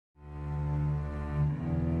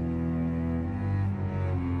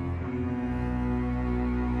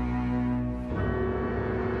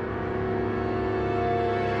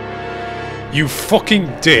You fucking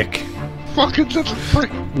dick. Fucking little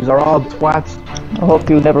prick. These are all twats. I hope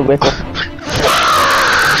you never wake up.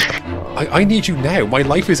 I need you now. My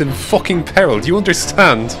life is in fucking peril. Do you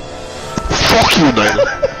understand? Fuck you,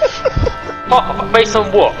 Niall. Based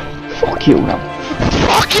on what? Fuck you now.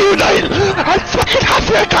 Fuck you, Niall. I'm fucking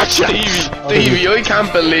happy I got you. Stevie, I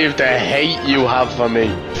can't believe the hate you have for me.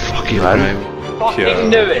 Fuck you, man. Fucking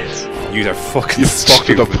knew it. You are fucking You fucked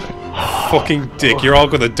it stupid. up. Fucking dick. You're all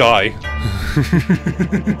gonna die.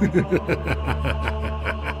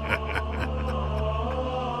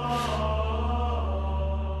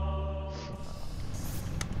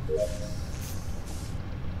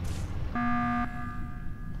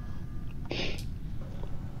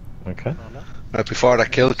 Okay. Right, before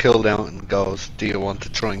that kill down goes, do you want to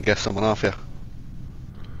try and get someone off you?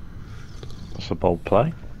 That's a bold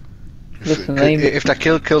play. Listen, If that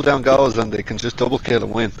kill down goes, then they can just double kill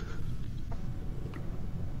and win.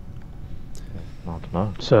 I don't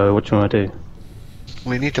know. So, what do you want to do?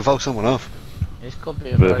 We need to vote someone off. This could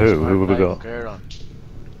be a But very who? smart Who have we play got? from Kieran.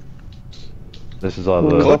 This is either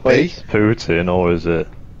Could be. Putin or is it?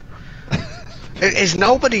 Is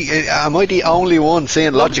nobody? Am I the only one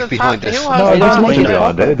seeing logic behind this? Who No, has I don't think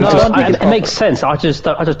behind it. No, I don't think It makes sense. I just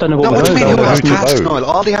don't know No, what what do you mean no, who no, has no, tasks, no. Niall?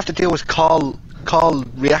 All they have to do is call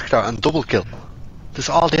reactor and double kill. That's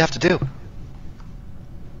all they have to do.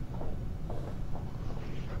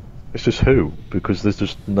 It's just who? Because there's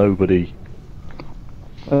just nobody.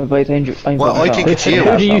 Well, I think it's you.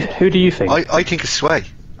 Who do you think? I think it's Sway.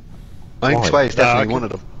 I think Why? Sway is definitely one of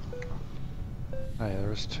them. Oh, yeah,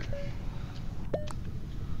 there is two.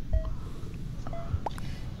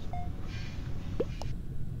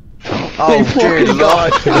 Oh, dear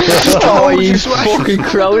Lord. Oh, you fucking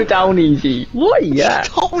crowd it down easy. What? Yeah. I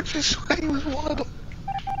told you Sway was one of them.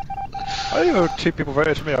 I didn't know two people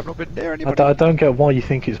voted for me. I've not been near anybody. I don't get why you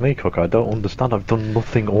think it's me, Cocker. I don't understand. I've done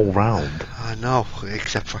nothing all round. I know,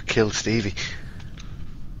 except for kill Stevie.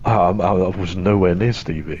 I was nowhere near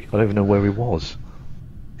Stevie. I don't even know where he was.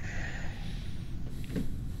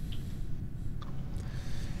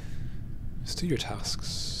 Just do your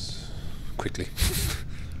tasks. Quickly.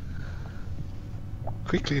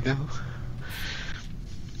 Quickly now.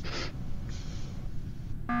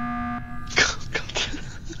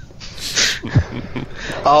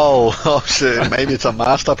 Oh shit, maybe it's a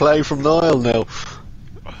master play from Niall now.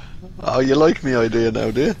 Oh, you like my idea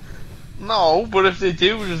now, do you? No, but if they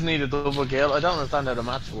do just need a double kill, I don't understand how the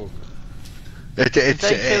match works. If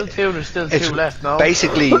they kill two, there's still two left, no?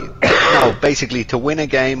 Basically, basically to win a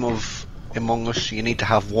game of Among Us, you need to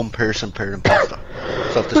have one person per imposter.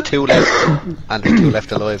 So if there's two left, and there's two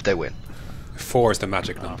left alive, they win. 4 is the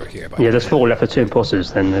magic number here. Yeah, there's 4 left for 2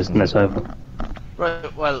 imposters, then there's over.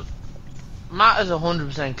 Right, well, Matt is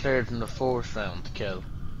 100% cleared from the first round to kill.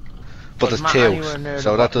 But Was there's Matt two, anywhere near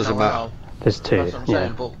so the that bottom? doesn't No, matter. no. There's 2, That's what I'm yeah.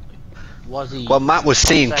 saying, but was he... Well, Matt was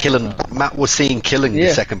seen second killing. round? Matt was seen killing the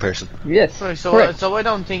Yeah. second person. Yes. Right, so, correct. so I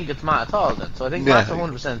don't think it's Matt at all then. So I think Yeah. Matt's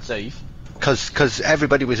 100% safe. Because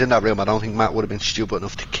everybody was in that room. I don't think Matt would have been stupid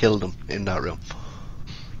enough to kill them in that room.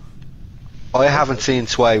 I haven't seen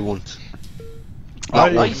Sway once.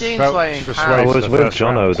 Not I once. seen Vote Sway in for Carl. Sway. I for was the with first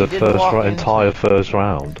Jono round. the He didn't walk into entire first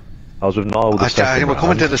round. I was with Niall the I second we're coming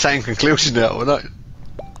round. to the same conclusion now, we're not.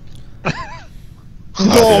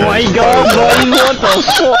 Oh my god, buddy, what the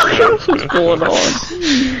fuck? What's going on?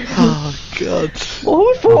 Oh God. Well,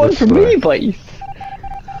 who's voting for me, boys?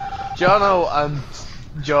 Jono and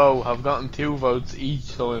Joe have gotten 2 votes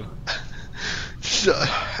each time.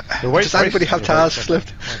 Does anybody have tasks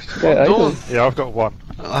left? Yeah, I Done. do. Yeah, I've got one.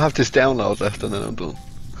 I have this download left and then I'm done.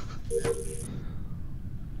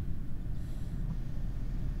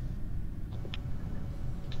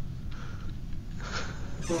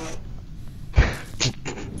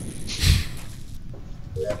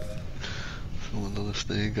 Someone done a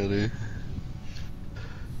snake, I do.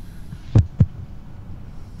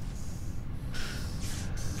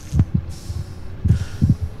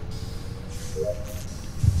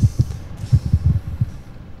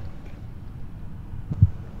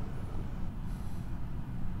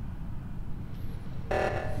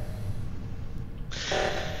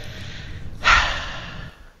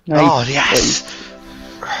 Oh yes!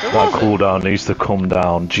 That cooldown needs to come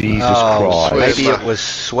down. Jesus Oh, Christ. maybe it was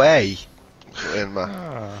Sway. In my.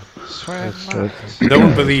 No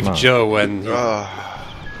one believed Joe when.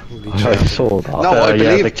 I saw that. No, I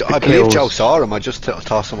believe the I believe kills. Joe saw him. I just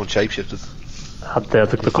thought someone shapeshifted. Had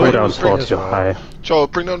the cooldown slots too high. Joe,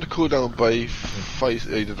 bring down the cooldown by 5.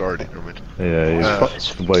 I did already, never mind. Yeah,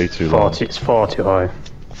 it's way too long. It's far too high.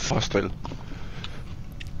 Hostile.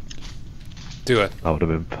 Do it. That would have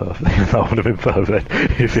been perfect. That would have been perfect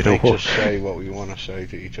if it We was. just say what we want to say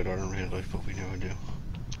to each other in real life, but we never do.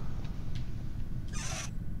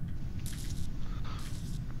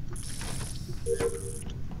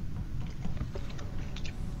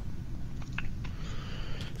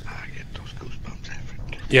 I get those goosebumps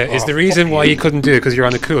every day. Yeah, is the reason why you couldn't do it because you're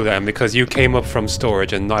on the cooldown? Because you came up from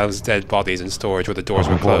storage and Niall's dead body's in storage where the doors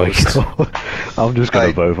were closed. I'm just going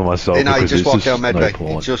to vote for myself. No, he because just it's walked down no medbay. He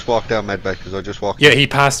point. just walked down medbay because I just walked. Yeah, he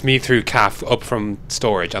passed me through CAF up from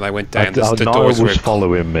storage and I went down. The Niall doors was were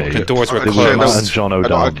following me. The doors were There was Matt and closed. Jono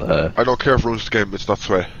down there. I don't care if it ruins the game. It's not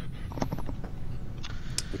swear.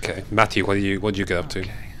 Okay, Matthew, what did you get up to?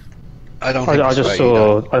 I don't. I just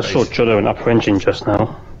saw Jono in upper engine just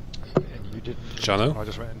now. And you didn't. Jono? I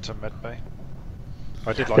just went into medbay.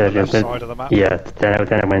 I did like Yeah, the left then- side of the map. Yeah, then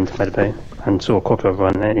I went into medbay and saw Cockler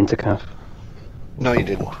run into CAF. No, you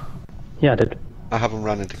didn't. Yeah, I did. I haven't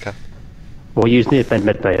run into cap. Well, you was near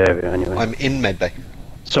medbay area anyway. I'm in medbay.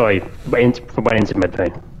 Sorry, went into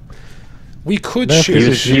medbay. We could This shoot.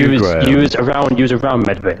 is you, Graham. You was around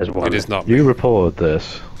medbay as well. It is not. You reported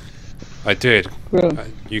this. I did.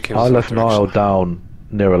 You came. I from left that direction. Niall down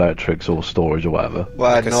near electrics or storage or whatever.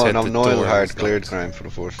 Well, Like I no, said, no, the Noel door hard was cleared locked. crime for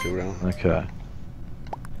the first 2 rounds. Okay.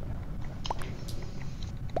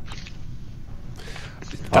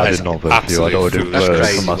 That I is did not vote for you. I'd absolute already foolishness. voted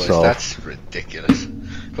Crazy, for boys. myself. That's ridiculous.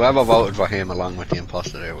 Whoever voted for him along with the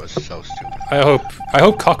imposter there was so stupid. I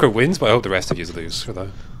hope Cocker wins, but I hope the rest of you lose for that.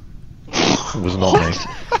 It was not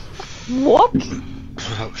me. What?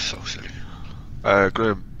 That was so silly.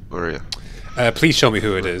 Graham, where are you? Please show me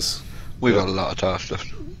who it is. We've got a lot of tasks left.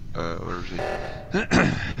 Where is he?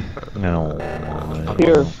 No.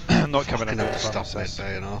 Here. I'm not coming Fucking in. hell, stop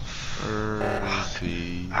medbay off. Where is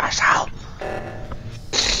he? Arsehole!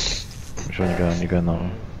 Which one you going? You're going that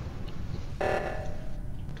one.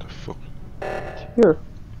 The fuck? Here.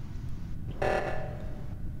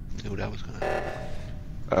 Knew that was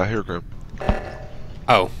gonna. Here, Graham.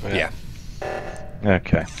 Oh, Yeah. yeah.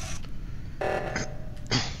 Okay.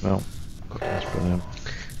 Well, that's brilliant.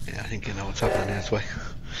 Yeah, I think you know what's happening this way.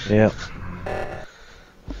 Yeah.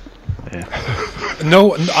 Yeah.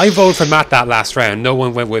 No, I voted for Matt that last round. No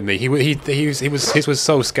one went with me. His was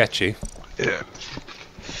so sketchy. Yeah.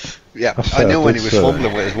 Yeah, That's I fair, knew when he good was sir.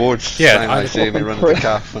 fumbling with his words. Yeah, Time I see me run the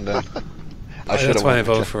calf and then. I should That's have why I went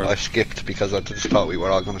voted with for it. him. I skipped because I just thought we were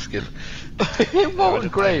all going to skip. Who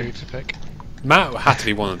voted Graham? Who to pick? Matt had to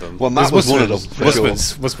be one of them. Well, Matt was one of them, for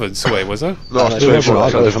What's Sway, was it? No, No, Joe,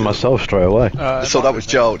 I got it for myself straight away. So that was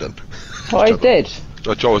Joe then. Oh, I did.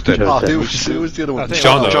 No, Joe was dead. Joe. Oh, who was the other I one? think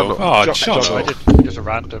Jono. Jono. Oh, Jono. I Jono. did just a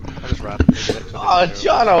random. I just randomly did it. Oh,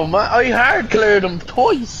 Jono, man, I hard cleared him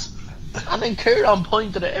twice. And then Kieran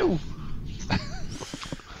pointed it out.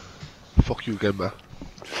 Fuck you again, man.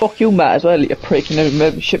 Fuck you, Matt, as well, you prick. You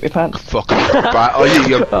never shit my pants. Fuck you. Oh,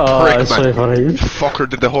 you Oh, prick, that's so man. funny. Fucker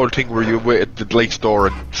did the whole thing where you waited at the Lake store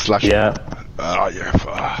and slashed. Yeah, Oh, yeah.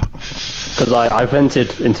 because I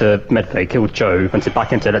vented into medbay, killed Joe, vented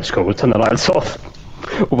back into electrical, turned the lights off,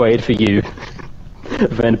 waited for you,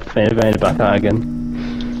 vented back out again.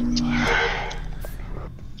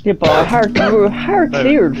 Yeah, but we were hard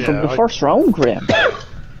cleared yeah, from the I- first round, Graham.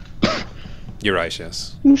 You're right,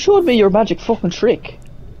 yes. You showed me your magic fucking trick.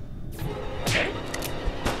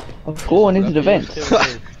 Of going into the vent.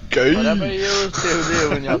 Whatever you two do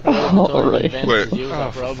when you're Alright. Wait.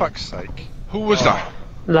 Oh, for fuck's sake. Who was that?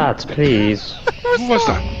 Lads, please. Who was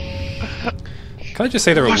that? Can I just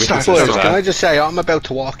say there were What's that? witnesses to Boys, Sorry, can I that? just say, I'm about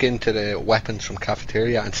to walk into the weapons from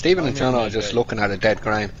cafeteria, and Stephen and John are just medbay. looking at a dead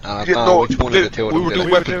Graham, and I Yeah, don't know no, which one of the two of we them were did doing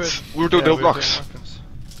it. weapons. We were doing the blocks. weapons.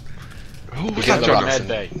 Who was We that, did the John? blocks, and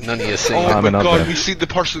Medbay. none of you seen Oh it. I'm my in up god, there. we seen the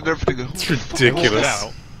person and everything. It's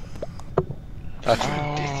ridiculous. That's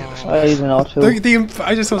ridiculous. I even know too.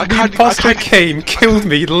 I just I the can't- imposter I can't- came, killed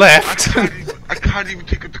me, left. I can't even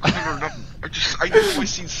think of the colour or nothing. I knew I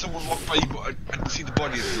seen someone walk by, but I didn't see the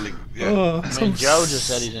body until like, yeah. Oh, I mean, Joe just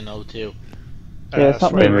said he's in O2. Yeah, it's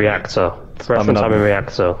not Sway. In reactor. Reference, I'm in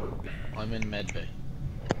reactor. I'm in medbay.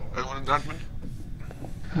 Anyone in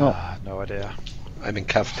admin? No idea. I'm in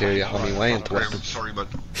cafeteria on my way into Graham, weapons. sorry, man.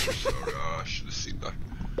 Sorry, I should have seen that.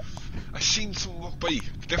 I seen someone walk by.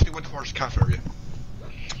 Definitely went towards the cafe area.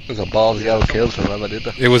 It was a ballsy old kill for whoever did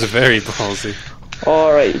that. it was very ballsy.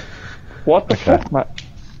 Alright. What the Okay. fuck, Matt?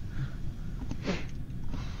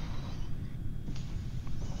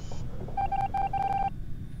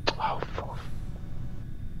 Oh, fuck.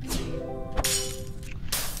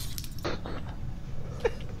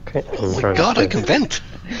 Okay. Oh my god, I can vent!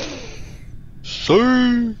 So.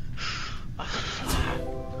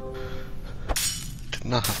 Didn't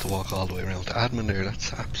not have to walk all the way around to admin there.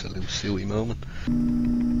 That's absolute silly moment.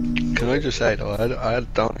 Can I just say though, I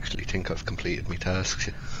don't actually think I've completed my tasks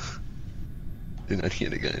yet. In any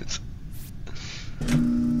of the games.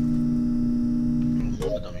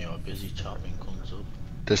 One of them you're busy chopping comes up.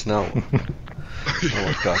 There's no one. Oh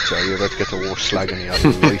my god, Joe, you're about to get the worst slagging you have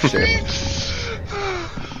in your life there.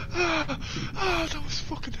 That was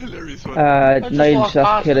fucking hilarious, man. Niall just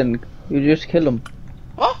after killing. You just killed him.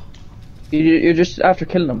 What? You're just after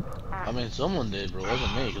killing him. I mean, someone did, bro. It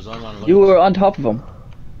wasn't me, because I'm on lights. You were on top of him.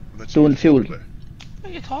 Doing fuel. What are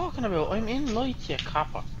you talking about? I'm in lights, you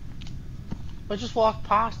capper. I just walked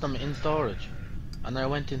past them in storage. And I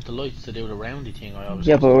went into lights to do the roundy thing I always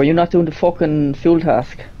Yeah, but were you not doing the fucking fuel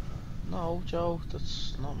task? No, Joe,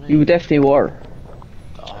 that's not me. You definitely were.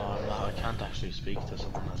 Oh, no, I can't actually speak to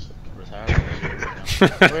someone that's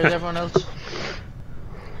retarded. Where's everyone else?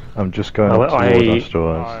 I'm just going towards us,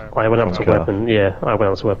 Joe. I went up to weapon. Yeah, I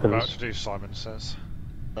went up to weapons. About to do, Simon says.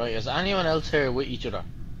 Right, is anyone else here with each other?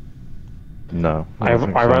 No. I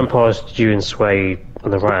ran past you and Sway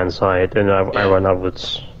on the right hand side, and I ran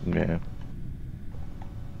upwards. Yeah.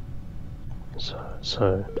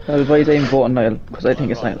 So. Why do you vote on Niall? Because I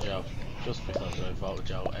think it's Niall. Joe. Just because I voted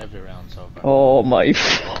Joe every round so far. Oh my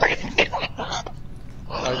fucking god.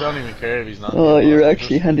 I don't even care if he's not. Oh, you're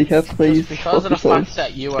actually handicapped, please. Just because of the fact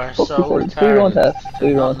that you are so Do your own retarded. test. Do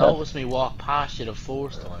your own test. Notice me walk past you the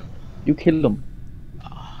first time. You killed him.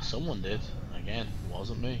 Someone did. Again, it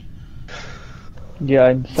wasn't me. Yeah,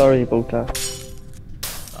 I'm sorry about that.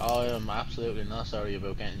 I am absolutely not sorry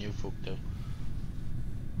about getting you fucked up.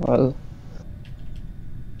 Well.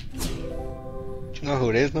 Do you know who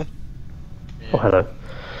it is, man? Yeah. Oh, hello.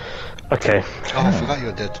 Okay. Oh, I forgot you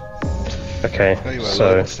were dead. Okay, I forgot you were so...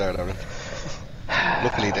 alive at the start of it.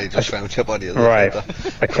 Luckily they just found your body. Right.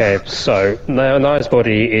 Okay, so Niall's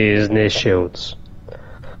body is near Shields.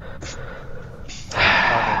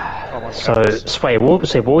 So, Sway, what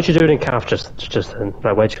would you do in Calf just then?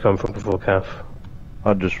 Like, where'd you come from before Calf?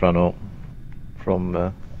 I just ran up from.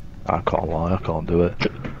 I can't lie, I can't do it.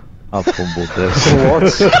 I've fumbled this.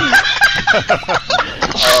 What?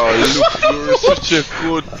 Oh, look, you're such a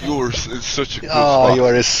good. You're such a good. Oh, you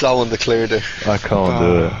are so in the clear there. I can't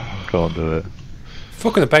do it. Can't do it.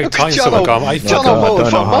 Fucking about time Jono, someone got. I Jono,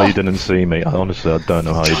 don't know how you didn't see me. Honestly, I don't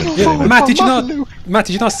know how you didn't see me. Matt, did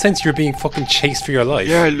you not sense you were being fucking chased for your life?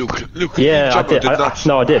 Yeah, look. Yeah, I did.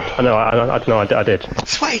 No, I did. I did.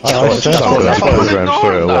 Sweet, I said I would have programmed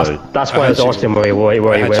straight away. That's why I was asking where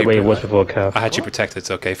he was before Calf. I had you protected, it's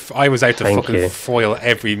okay. I was out to Thank fucking you. foil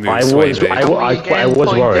every move. I was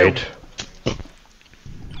worried.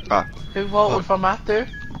 Who voted for Matt there?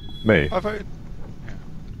 Me. I voted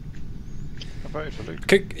for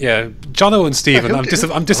Luke. Yeah, Jono and Stephen, I'm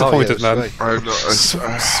disappointed, man.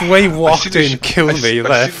 Sway walked in, killed me,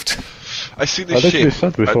 left. I seen the I shit. literally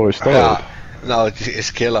said before we started. No, his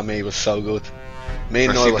kill on me was so good. Me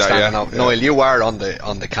and Noel were standing out. Noel, you were on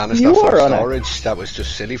the canister for storage. That was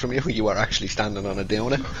just silly from you. You were actually standing on it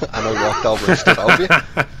doing it, and I walked over and stood over you.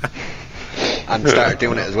 And started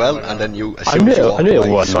doing it as well, and then you, as soon as you walked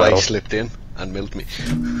away, Sway slipped in and milked me.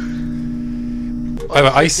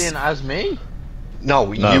 In as me?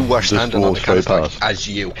 No, you were standing on the canister as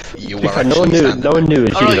you. You were actually standing. No one knew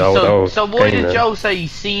it was you though. So why did Joe say he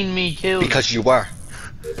seen me kill? Because you were.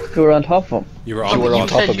 You were on top of him. You were on top of him. him. You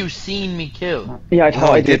said you seen me kill. Yeah, I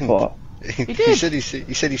thought I did. He did.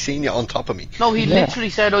 He said he seen you on top of me. No, he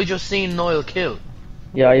literally said I just seen Noel kill.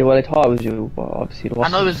 Yeah, well, I thought it was you, but obviously it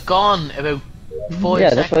wasn't. And I was gone about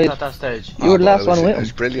 5 seconds at that stage. You were the last one with him. It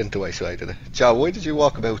was brilliant the way Sway did it. Joe, why did you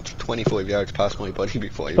walk about 25 yards past my body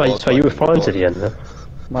before you walked? So you were fine to the end, though.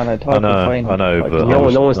 Man, I thought it was fine. I know, but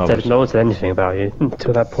no one said anything about you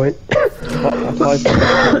to that point. Well,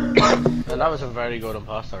 that was a very good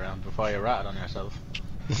imposter round before you ratted on yourself.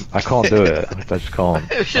 I can't do it. I just can't.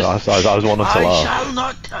 I was wanting to laugh. I shall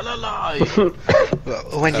not tell a lie.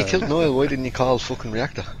 When you killed Noel, why didn't you call fucking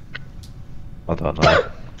reactor? I don't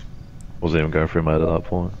know. Wasn't even going through my head at that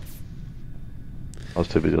point. I was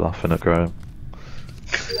too busy laughing at Graham.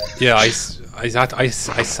 Yeah, I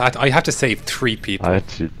had to save 3 people. I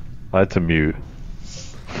had to mute.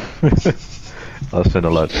 That's in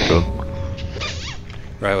electrical.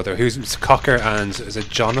 Right, well, who's Cocker and is it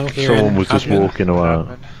Jono here? Someone was just walking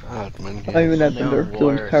around. Admin, yeah. I'm in admin there,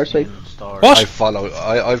 doing car safe. What?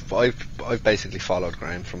 I've basically followed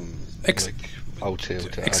Graham from like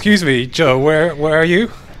O2 to. Excuse me, Joe. Where are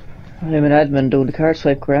you? I'm in admin doing the car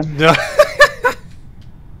swipe, Graham. No.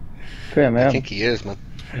 Graham, I think he is, man.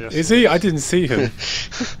 Yes, is he? I didn't see him.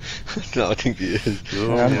 No, I think he is.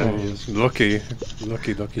 Oh, yeah. Lucky.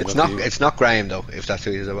 It's not Graham though, if that's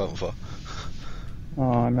who he's voting for.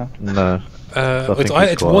 Oh no. No.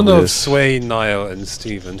 It's one of Sway, Niall, and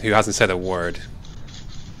Stephen who hasn't said a word.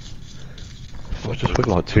 I just put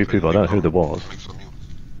like 2 people. I don't know who there was.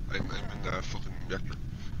 I'm in the fucking reactor.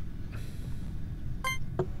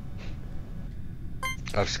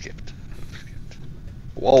 I've skipped.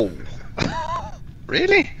 Whoa.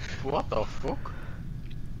 Really? What the fuck?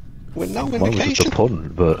 With no Mine was just a indication. pun,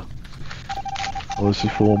 but obviously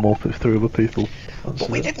 3 other people. But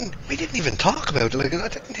we didn't even talk about it. Like, I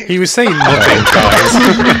didn't hear. He was saying nothing, guys.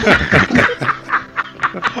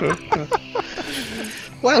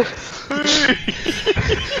 Well.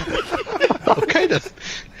 Okay then.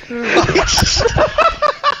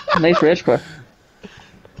 Nice rage car.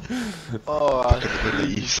 Oh,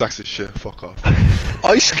 He sucks his shit. Fuck off.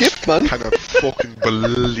 I skipped, man. Cannot fucking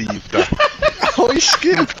believe that. I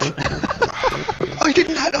skipped. I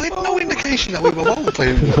had no indication that we were both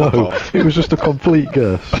playing. No, it was just a complete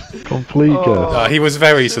guess. Complete guess. He was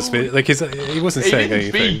very suspicious. Like he wasn't saying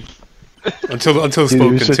anything until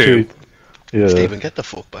spoken to. Yeah. Stephen, get the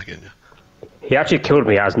fuck back in you. He actually killed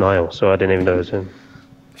me as Niall, so I didn't even know it was him.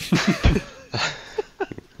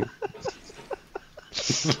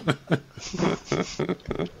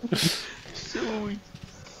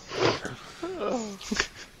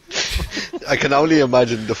 I can only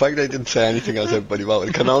imagine the fact that I didn't say anything as everybody voted.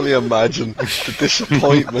 I can only imagine the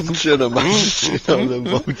disappointment and imagine the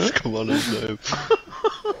votes come on us now.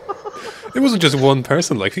 It wasn't just one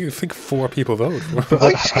person. Like I think 4 people voted.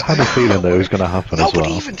 I had a feeling that it was going to happen as well.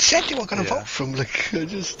 Nobody even said they were going to vote for him. Like I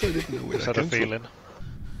didn't know where that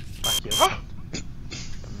came from.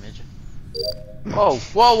 Oh,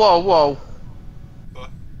 whoa.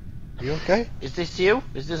 You okay? Is this you?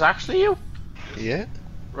 Is this actually you? Yeah.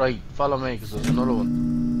 Right, follow me, because there's another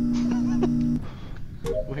one.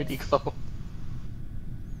 Where'd he go?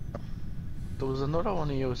 There was another one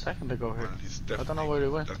of you a second ago here. I don't know where he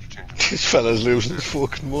went. This fella's losing his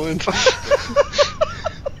fucking mind.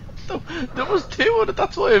 There was 2 of it,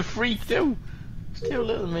 that's why I freaked out. There's 2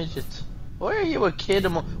 little midgets. Why are you a kid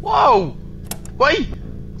among— Whoa! Wait!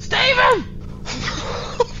 Stephen!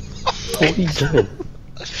 What are you doing?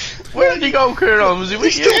 Where did he go, Kieran? Was he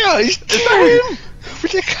with you? Yeah, he's Is that him? Will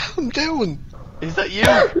you calm down? Is that you?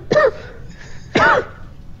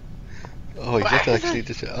 Oh, he did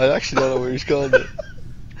actually. I actually don't know where he's gone.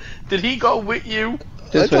 Did he go with you?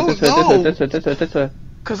 This way.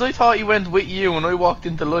 Because I thought he went with you and I walked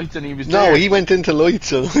into lights and he was No, there. he went into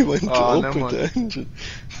lights and I went up never with the mind. engine.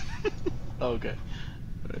 Okay.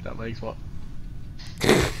 Right, that makes what?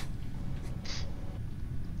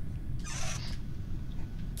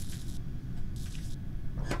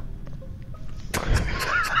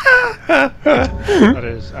 That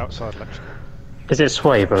is outside electrical. Is it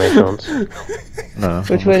Sway by any chance? No.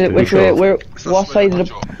 Which way? Where? What side of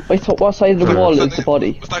the? I thought. What side of the wall is the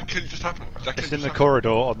body? Was that kill just happened? It's in the corridor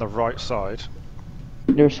on the right side.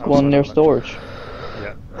 There's one near storage.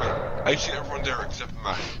 Yeah. I've seen everyone there except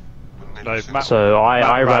Matt. No, Matt. So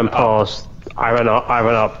I ran up. past. I ran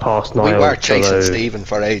up past Niall. We were chasing Jono. Stephen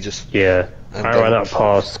for ages. Yeah. And I ran up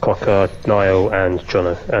past Quokka, Niall, and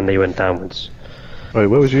Jono, and they went downwards. Wait,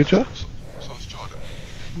 where was you, Joe? So it's Jordan.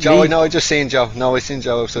 Joe, no, I just seen Joe. No, I seen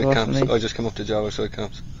Joe outside Wasn't camps. me. I just come up to Joe outside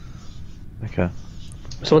camps. Okay.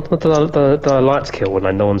 So what the lights kill when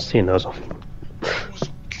like no one's seen those? It was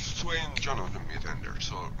Sway and John on me at the end there,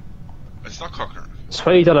 so it's not Cocker.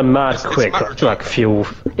 Sway done a mad It's quick Matt like fuel.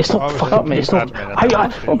 It's I not was fucking me. in It's not.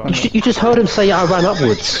 admin and You just heard him say I ran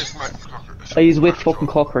upwards. It's Matt Cocker. He's with fucking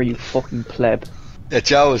Cocker, you fucking pleb. Yeah,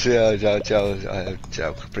 Joe's,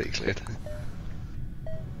 Joe, pretty clear. It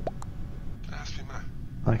has to be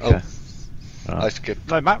Matt. Okay. I skipped.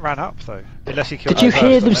 No, Matt ran up though. Unless he killed Did you me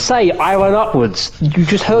hear first, them and then- say I ran upwards? You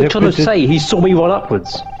just heard Yeah, Jono but did- say he saw me run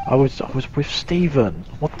upwards. I was with Stephen.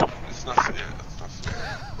 What the? It's not. Yeah, it's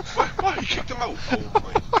not. Why? You kicked him out. Oh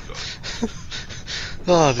my god.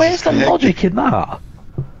 Oh, this Where's is the hectic. logic in that?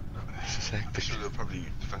 This is hectic. Sure, they'll probably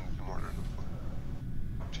defend him more than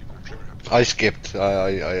I skipped.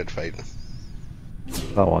 I had faith.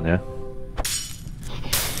 That one, yeah.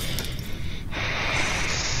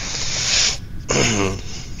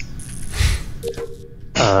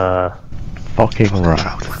 Fucking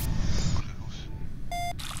rat.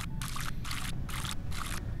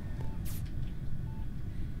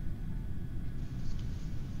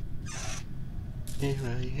 Here I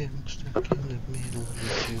am, stuck in the middle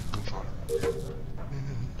of you.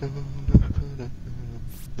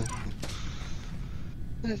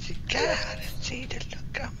 You gotta see the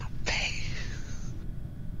look on my face.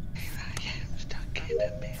 Here I am, stuck in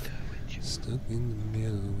the middle with you. Stuck in the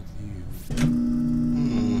middle with you.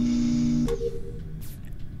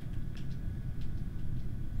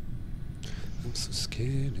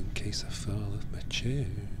 in case I fall off my chair.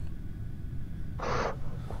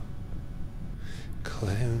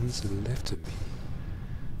 Clowns to the left of me,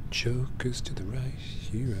 jokers to the right.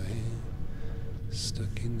 Here I am,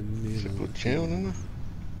 stuck in the middle.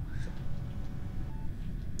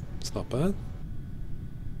 It's not bad.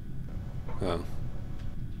 Oh.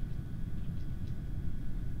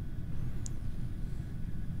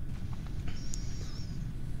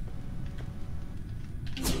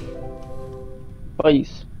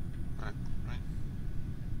 Boys.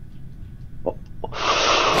 Oh.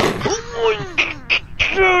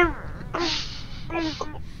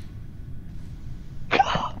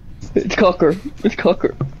 It's Cocker. It's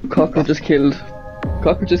Cocker. Cocker just killed.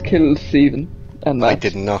 Cocker just killed Stephen and Matt. I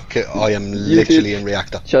did not kill. I am literally in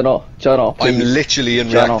reactor. Jono, I'm literally in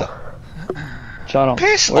reactor. Jono.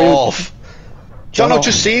 Piss off! Jono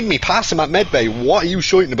just seen me pass him at medbay. What are you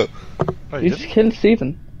shouting about? Oh, you just killed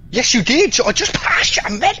Stephen. Yes, you did. I just passed you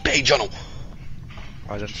at medbay, Jono.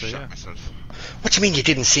 I didn't see you. What do you mean you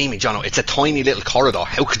didn't see me, Jono? It's a tiny little corridor.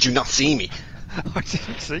 How could you not see me? I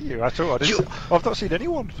didn't see you at all. I've not seen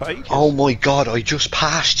anyone for ages. Oh my god, I just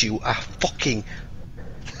passed you a fucking...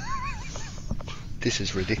 This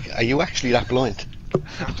is ridiculous. Are you actually that blind?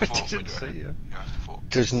 I didn't see you.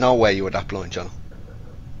 There's no way you were that blind, Jono.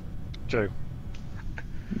 Joe.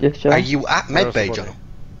 Yes, Joe. Are you at medbay, Jono?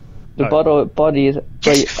 The body is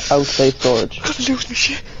right outside storage. I'm gonna lose my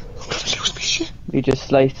shit. I'm gonna lose my shit. You just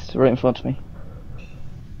sliced right in front of me.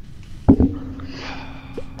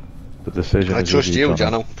 The decision I is trust with you,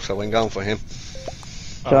 Jono. Jono, so I'm going for him.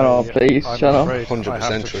 Jono, please, I'm Jono. afraid 100%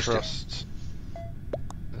 I have to trust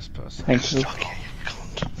this person. Thank you.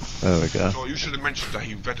 There we go. So you should have mentioned that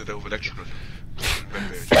he vetted over electrical.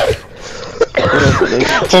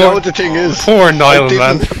 Do you know what the thing is? Poor Niall,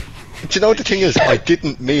 man. Do you know what the thing is? I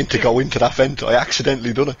didn't mean to go into that vent. I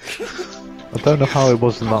accidentally done it. I don't know how it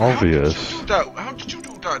wasn't that obvious. How did you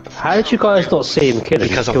do that? How did you guys not see him killing?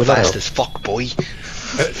 Because I'm fast as fuck, boy.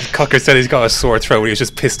 Cocker said he's got a sore throat. He was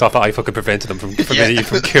just pissed off that I fucking prevented him from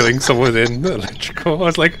killing someone in electrical. I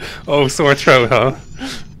was like, oh, sore throat, huh?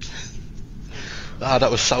 Ah,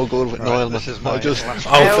 that was so good with Niall. This is I my just...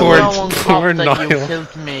 Oh, poor that Niall. you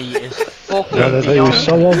killed me is fucking It was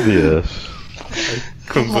so obvious.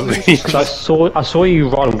 Couldn't believe. I saw you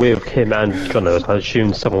run with him and Jono, so I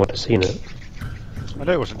assumed someone would have seen it. I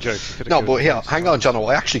know it wasn't jokes. No, but here, hang on,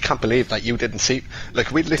 Jono. I actually can't believe that you didn't see...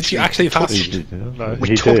 Like, we literally... you actually touched.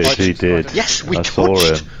 He touched. did. Yes, we I touched. saw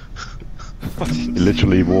him. He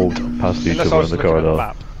literally walked past each Unless I other in was the looking at the corridor.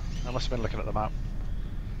 map. I must have been looking at the map.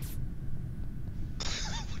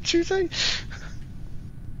 What'd you say?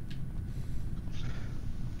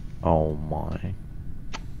 Oh my.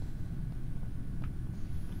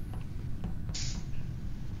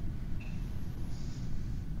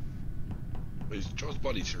 Is Joe's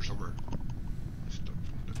body's here somewhere?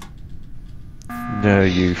 No,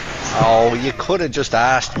 you. Oh, you could have just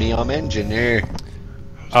asked me. I'm engineer.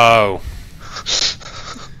 Oh.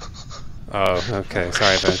 Oh, okay.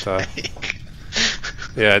 Sorry about that.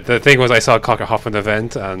 Yeah, the thing was I saw Cocker hop in the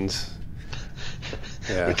vent and...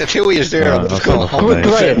 Yeah. With the two of you there, No, I'm just that's going not home.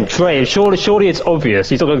 funny. Graham, surely it's obvious.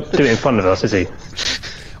 He's not going to do it in front of us, is he?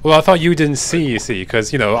 Well, I thought you didn't see, you see,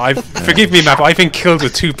 because, you know, forgive me, Matt, but I've been killed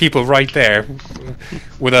with two people right there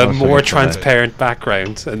with a more transparent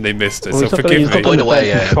background, and they missed it, Well, so he's not forgive gonna- me. By the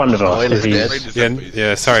way, in front of us, Niall is if dead.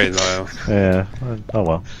 Yeah, sorry, Niall. Yeah. Oh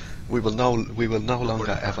well. We will no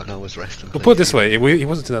longer ever know his resting But place. put it this way, he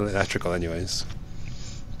wasn't in electrical anyways.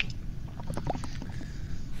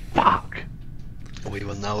 Fuck. We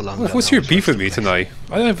will no longer What's know your his beef with resting me place.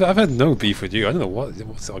 tonight? I've had no beef with you. I don't know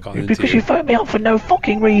what's gone into Because you. you phoned me up for no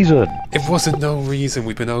fucking reason. It wasn't no reason.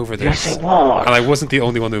 We've been over this. Yes, it was. And I wasn't the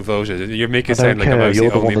only one who voted. You're making I it sound don't like care. I was You're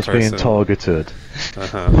the the one only that's person. being targeted.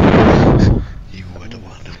 Uh-huh. You were the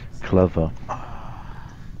one. Clever.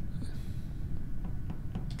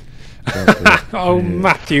 Oh,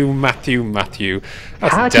 Matthew.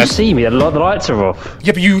 That's How did you see me? The lights are off.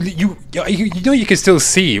 Yeah, but you know you can still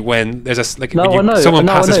see when there's No, when I know. someone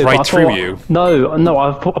no, passes I know, right but I through thought, you. No,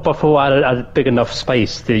 I thought I had a big enough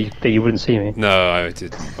space that you wouldn't see me. No, I'm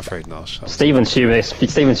afraid not. Steven's shooting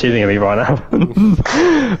at me right now.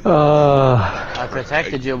 I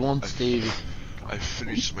protected you once, Stevie. I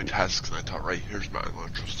finished my tasks and I thought, right, here's Matt, I'm going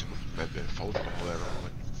to trust him. Maybe I followed him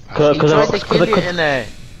all He tried to kill you in a...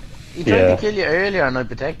 He tried Yeah. to kill you earlier and I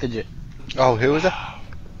protected you. Oh, who was it?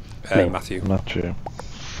 Matthew. Not true.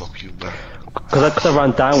 Fuck you, man. Because I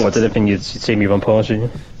ran downwards, I didn't think you'd see me run past you.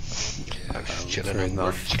 I was chilling fair on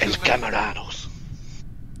enough. El Camarados.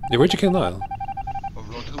 Yeah, where'd you kill Niall?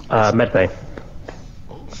 Medbay.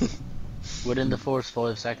 Within the first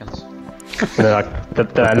 5 seconds. Then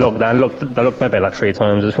I looked maybe like 3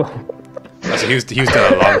 times as well. So he was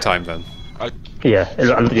there a long time then. Yeah,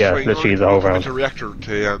 literally the whole round. A reactor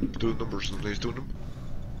to do the numbers and he's doing them.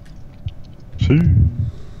 See.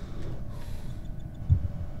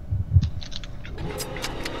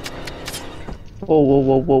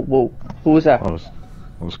 Whoa. Who was that? That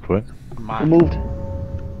was quick. Who moved?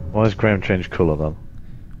 Why has Graham changed colour then?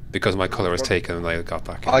 Because my colour was taken and I got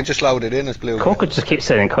back. I just loaded in as blue. Cocker just keeps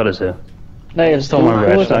saying colours here. Niall, Someone who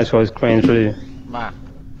red, was that? nice was Graham's blue. Matt.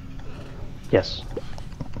 Yes.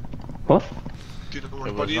 What? Do you know where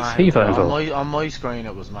It his was body is? Matt. Who you voting for? On my screen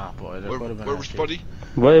it was Matt, but there could have been Where was his body?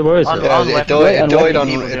 Where is it? It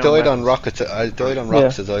died on rockets. It died on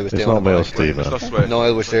rocks as I was It's down. not me or Steven.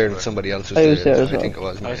 Noel was there and somebody else was I there. was there as I well. think it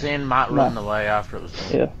was. I seen Matt running away after it was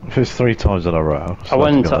done. Yeah. If it's 3 times in a row. I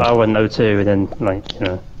went O2 and then, like, you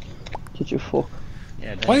know. Did you fuck?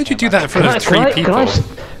 Yeah, then Why he did you came do that back. in front of 3 people?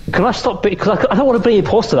 Can I stop? Because I don't want to be an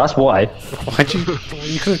imposter. That's why. Why'd you?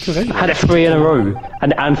 You could have killed I anyone. had it 3 in a row,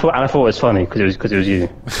 and I thought it was funny because it was you.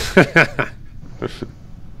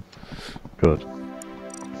 Good.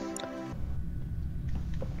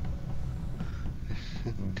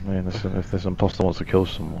 I mean, if this imposter wants to kill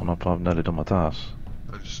someone, I've nearly done my task.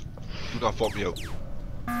 And just do not fault me out.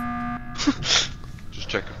 Just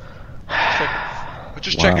checking.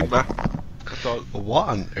 Just checking, Matt. That's all. What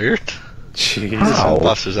on earth?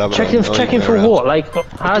 Jeez. Checking for what? Like,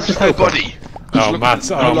 how's this My help? body. Oh, Matt's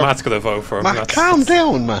gonna vote for him. Matt, Matt's- calm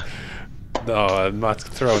down, Matt. No, Matt's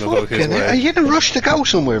throwing a vote his Fucking, are way. you in a rush to go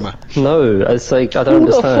somewhere, Matt? No, it's like I don't Who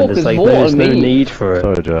the understand. fuck It's is like more there's on no me? need for it.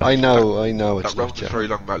 Sorry, Jack. I know, it's That not round was Jack. very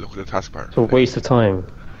long, Matt. Look at the taskbar. It's a waste of time.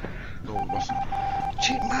 No, it wasn't.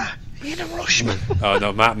 Gee, Matt, are you in a rush, man? Oh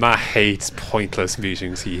no, Matt hates pointless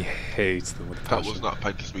meetings. He hates them with That passion. was not a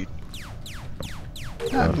pointless meeting.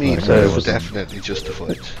 That means so it was was- definitely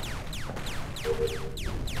justified.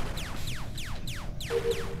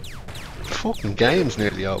 Fucking game's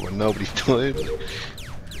nearly over and nobody's died.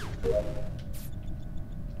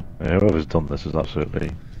 Yeah, whoever's done this is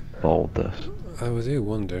absolutely balled this. I do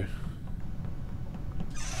wonder.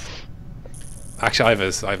 Actually,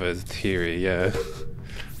 I have a theory. Yeah,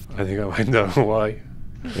 I think I might know why.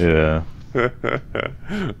 Yeah.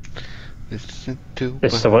 Is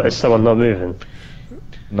someone not moving?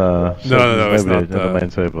 No, No, it's there's nobody not at the main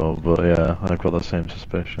table, but yeah, I've got the same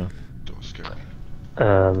suspicion. Don't scare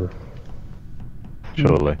me.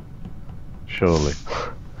 Surely. Surely.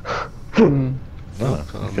 Hmm. No,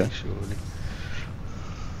 okay.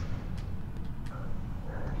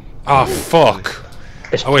 Oh fuck!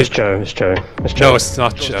 It's, Oh, wait. it's Joe. It's Joe. It's Joe. No, it's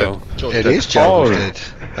not Joe. It is Joe. Oh. Dead.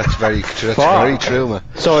 That's very true. That's Fuck. very true, man.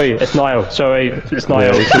 Sorry, it's Niall. Sorry, it's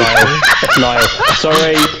Niall. It's Niall. It's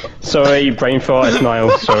Niall. Sorry, brain fart. It's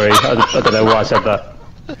Niall. Sorry, I don't know why I said that.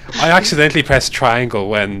 I accidentally pressed triangle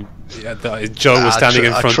when Joe was standing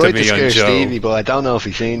in front I tried of me to scare on Joe. Stevie, but I don't know if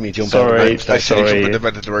he's seen me jump Sorry, out of I the said sorry. something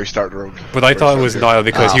event at the very start of the round. But I thought it was Niall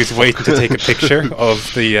because he was waiting to take a picture of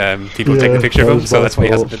the people taking a picture of him, so that's why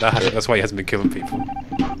he hasn't been that's why he hasn't been killing people.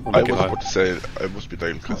 Oh my I wasn't God. about to say it. I must be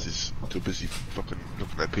Niall because he's too busy fucking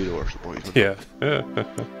looking at pedo or something. Yeah.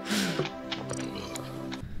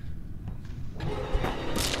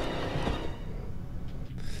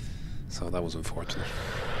 So that was unfortunate.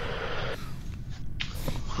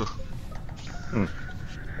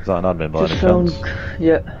 Is that an admin by any Just found. chance?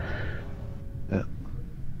 Yeah. Yeah.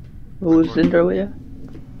 Who was in there with you?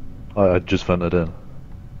 I just vented in.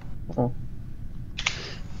 Oh.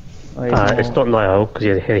 I It's not Niall because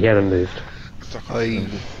he hadn't moved. I'm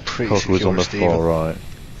pretty Cocker was secure, on the Stephen. floor, right.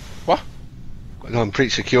 I'm pretty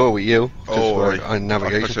secure with you. 'cause Oh, we're right. on I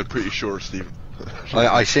navigation. said pretty sure, Stephen.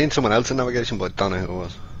 I seen someone else in navigation, but I don't know who it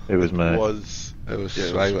was. It was me. was. It was Yeah, it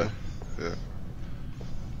Swagger. was, yeah.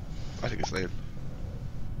 I think it's Niall.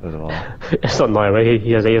 There's a lot. It's not Niall.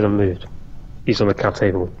 He hasn't moved. He's on the cap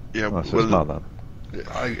table. Yeah, That's well, not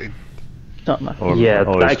then. Not my. Or, Yeah,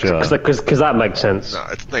 or it's Joe. because that makes sense. nah,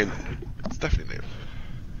 it's Niall. It's definitely Niall.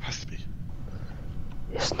 Has to be.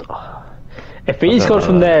 It's not. If he's gone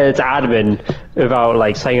from there to admin without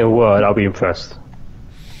like saying a word, I'll be impressed.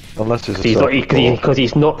 Unless it's a He's not self-report. because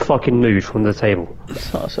he's not fucking moved from the table.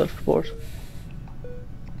 It's not a self-report.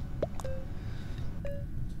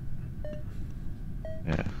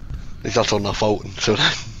 Yeah. He's also not voting, so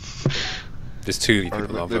There's two Or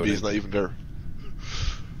people not maybe he's voting. not even there.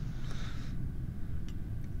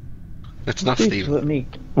 it's not He's Stephen. with me.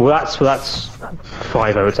 Well, that's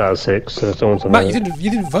 5 votes out of 6. So someone's on Matt, there. you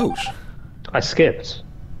didn't vote. I skipped.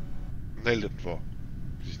 Niall didn't vote.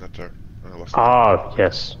 He's not there. I wasn't. Ah,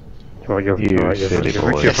 yes. You're You right. silly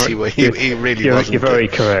boy. Yes, he really You're wasn't. very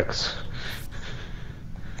correct.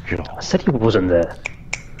 God. I said he wasn't there.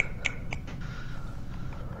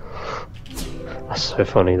 That's so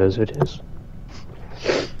funny, those videos.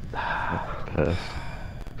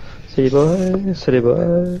 City boy, city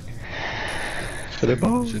boy. City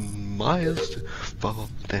boy. Miles to fall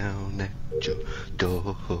down at your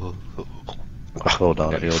door. Hold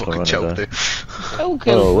on, you're fucking choked there.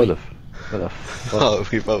 Oh, where the fuck? Oh,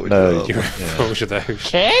 we voted No, for You voted out.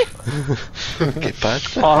 Okay. Get back.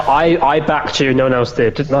 I backed you, no one else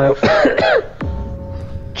did, didn't I?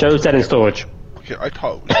 Joe's dead in storage. Okay, I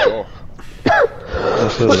thought it was Joe.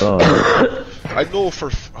 That's so wrong. I know for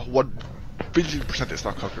 1,000,000,000% it's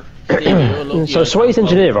not Cocker. So Sway's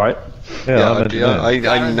engineer, right? Yeah,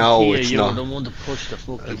 I know it's You're not. the one to push the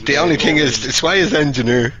fucking. The only thing is, Sway is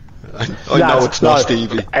engineer. I know it's not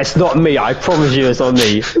Stevie. It's not me. I promise you, it's not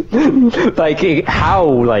me.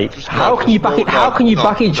 How can you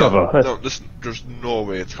back each other? No, listen, there's no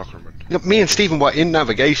way it's Cocker, man. Me and Stephen were in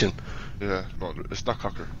navigation. Yeah, no, it's not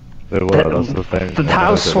Cocker. There were, that's the thing. But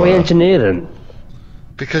how's Sway engineer then?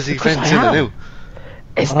 Because he went in and out.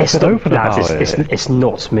 It's I said not, open lads, about it's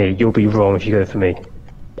not me. You'll be wrong if you go for me.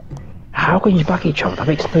 How can you back each other? That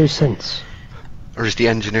makes no sense. Or is the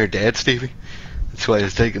engineer dead, Stevie? That's why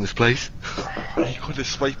he's taking his place. He could have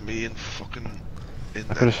swiped me in fucking.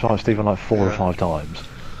 I could have swiped Stephen like 4 or 5 times.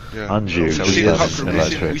 Yeah. And you. So We seen,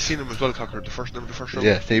 yeah, we seen him as well, Cocker, the first round.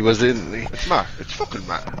 Yeah, he was in. It's Matt. It's fucking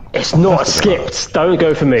Matt. It's not skipped. Don't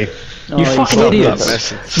go for me. You fucking stop idiots. that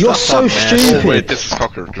messing. You're Stop so that messing. No way, stupid. this is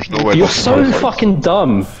Cocker. There's no way. You're this is so Cocker. fucking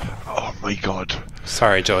dumb. Oh my god.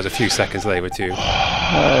 Sorry, Joe, I was a few seconds late with you.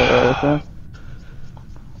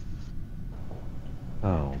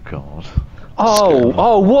 Oh god.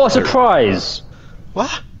 Oh, what a surprise.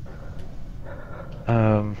 What?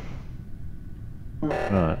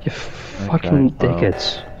 Right. You fucking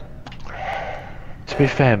dickheads. To be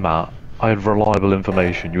fair, Matt, I had reliable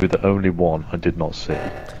information. You were the only one I did not see.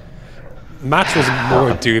 Matt was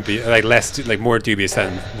more dubious, more dubious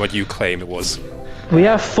than what you claim it was. We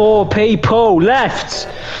have 4 people left.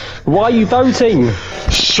 Why are you voting?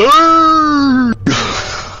 Sir!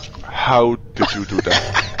 How did you do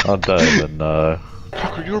that? I don't even know.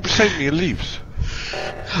 Cocker, you were beside me in leaves.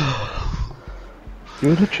 You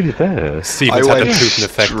were literally there. Stephen's I had a went Putin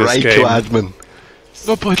effect straight this to game. admin.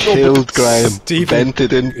 No, but Killed Graham, Stephen-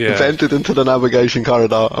 vented into the navigation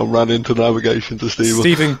corridor and ran into navigation to Stephen.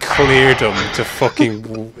 Stephen cleared him to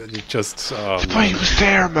fucking just. But he was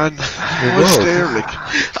there, man. He was there, like.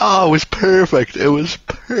 Oh, it was perfect. It was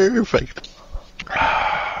perfect.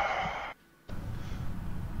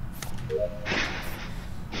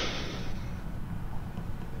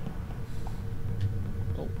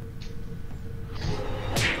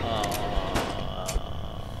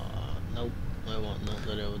 Nope, I want nothing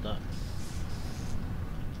to do with that.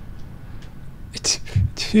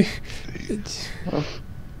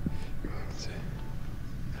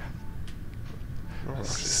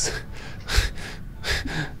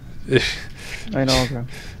 I know, Graham.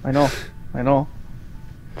 I know.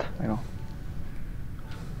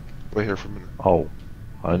 Wait here for a minute. Oh,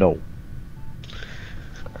 I know.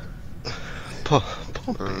 Pump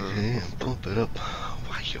it up.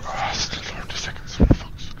 Why you? Still 30 seconds. For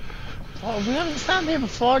fuck's sake. Oh, we haven't stand here for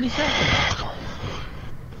 40 seconds.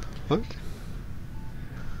 What?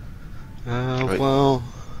 Right. Well.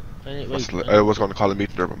 I was going to call a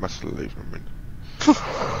meeting there, but Matt's still leaving. I mean.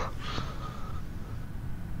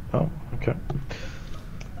 Oh, okay.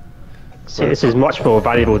 See, this is much more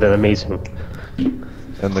valuable than a meeting.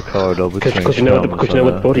 In the corridor between Because you know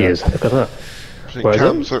what the body is. Look at that. Where is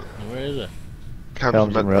Cam's it? Where is it?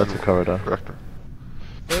 Cam's in reactor corridor. Director.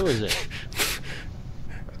 Where is it?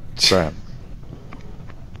 Graham.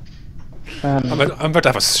 I'm about to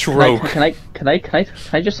have a stroke. Can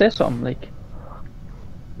I just say something? Like,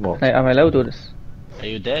 What? am I allowed to do this? Are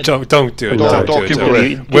you dead? Don't do it. No, Don't do don't it. give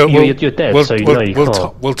away. You're dead, so you know you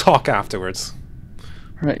can't. We'll talk afterwards.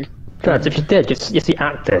 Right. Lads, if you're dead, just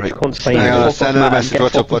act dead. You can't say Hang on, anything. send him a Matt, message. get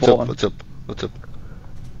What's up? fucking What's up? button. What's up?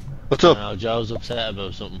 What's up? Now, Joe's upset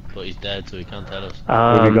about something, but he's dead, so he can't tell us. What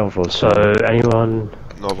are you going for, So anyone?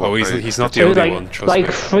 No, Oh, he's not the So only one. Trust me.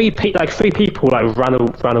 three people ran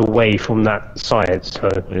away from that side. So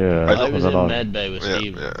Yeah. I was in I medbay with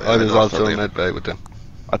Steve. I was also in medbay with them.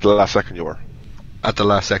 At the last second, you were. At the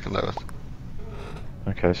last second, I was.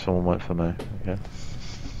 Okay, someone went for me. Okay.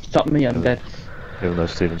 Stop me, I'm dead. Even though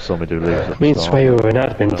Stephen saw me do leaves at me the and start. Sway were in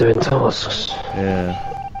admin doing tasks,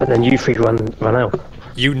 Yeah. and then you three ran out.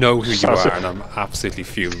 You know who you Sounds- are, and I'm absolutely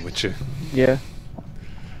fuming with you. Yeah.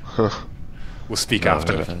 We'll speak No,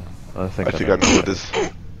 after. I think I think I know who it is.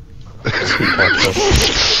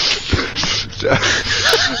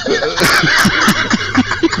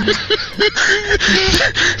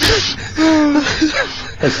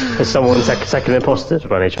 Has someone second imposter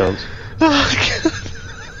by any chance?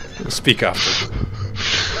 Speak after.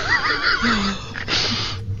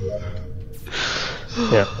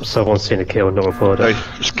 Yeah, someone's seen a kill, not reported.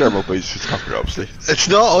 Hey, just get him up, boys. It's Cocker, obviously. It's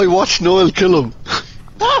not. I watched Noel kill him.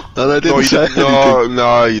 And I didn't say anything.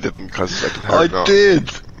 No, you didn't, because I can hear I did.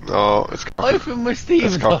 No, it's Cocker. I've been with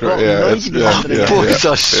Stephen. It's Cocker, yeah, Boys,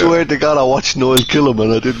 I swear to God, I watched Noel kill him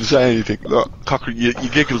and I didn't say anything. No, Cocker, you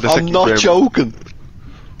giggled the I'm second you not came. joking.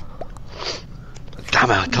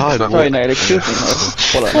 Damn it, I thought it. Sorry, Niall, excuse me.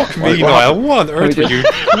 Fuck me, Niall. What on earth were you?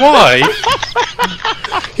 Why?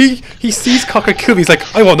 He sees Cocker kill me. He's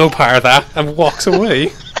like, I want no part of that, and walks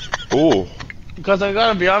away. Oh. Because I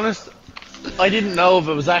gotta be honest, I didn't know if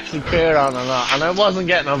it was actually Kieran or not, and I wasn't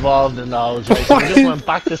getting involved in those. Right? So I just went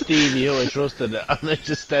back to Stevie, who I trusted, and I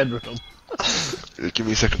just stayed with him. Give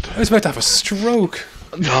me a second. I was about to have a stroke.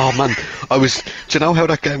 Oh man, do you know how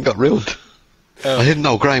that game got ruined? I didn't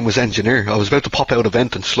know Graham was engineer. I was about to pop out a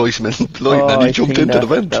vent and slice him in lightning and he jumped into the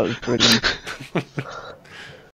vent. That was brilliant.